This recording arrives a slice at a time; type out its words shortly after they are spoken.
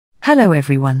Hello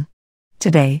everyone.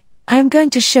 Today, I am going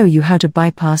to show you how to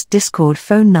bypass Discord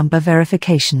phone number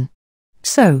verification.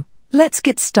 So, let's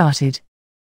get started.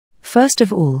 First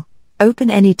of all,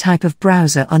 open any type of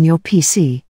browser on your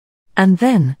PC. And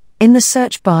then, in the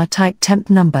search bar type temp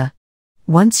number.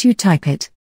 Once you type it,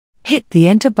 hit the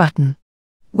enter button.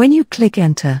 When you click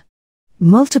enter,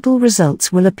 multiple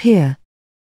results will appear.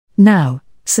 Now,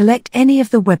 select any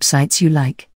of the websites you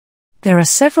like. There are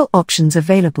several options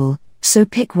available, so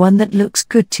pick one that looks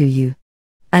good to you.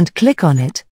 And click on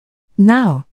it.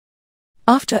 Now.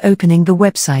 After opening the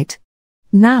website.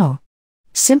 Now.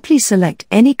 Simply select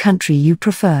any country you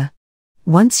prefer.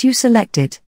 Once you select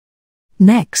it.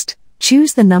 Next,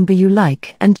 choose the number you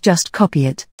like and just copy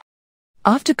it.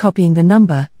 After copying the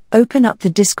number, open up the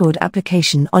Discord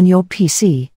application on your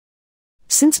PC.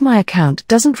 Since my account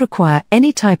doesn't require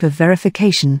any type of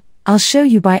verification, I'll show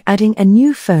you by adding a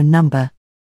new phone number.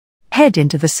 Head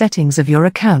into the settings of your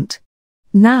account.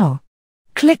 Now.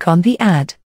 Click on the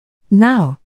Add.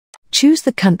 Now. Choose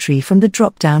the country from the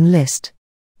drop-down list.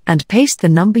 And paste the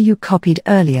number you copied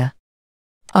earlier.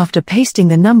 After pasting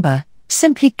the number,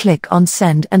 simply click on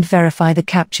Send and verify the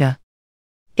captcha.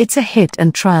 It's a hit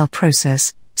and trial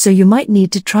process, so you might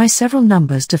need to try several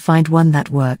numbers to find one that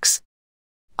works.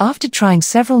 After trying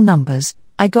several numbers,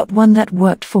 I got one that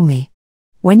worked for me.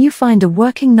 When you find a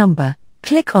working number,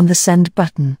 click on the Send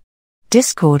button.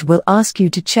 Discord will ask you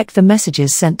to check the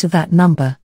messages sent to that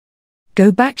number. Go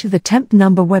back to the temp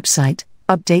number website,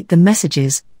 update the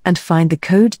messages, and find the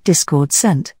code Discord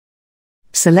sent.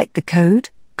 Select the code,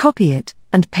 copy it,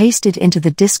 and paste it into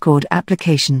the Discord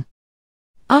application.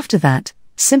 After that,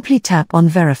 simply tap on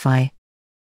Verify.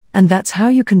 And that's how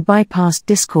you can bypass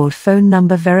Discord phone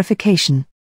number verification.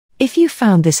 If you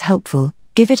found this helpful,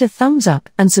 give it a thumbs up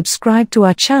and subscribe to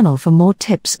our channel for more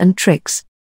tips and tricks.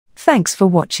 Thanks for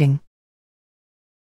watching.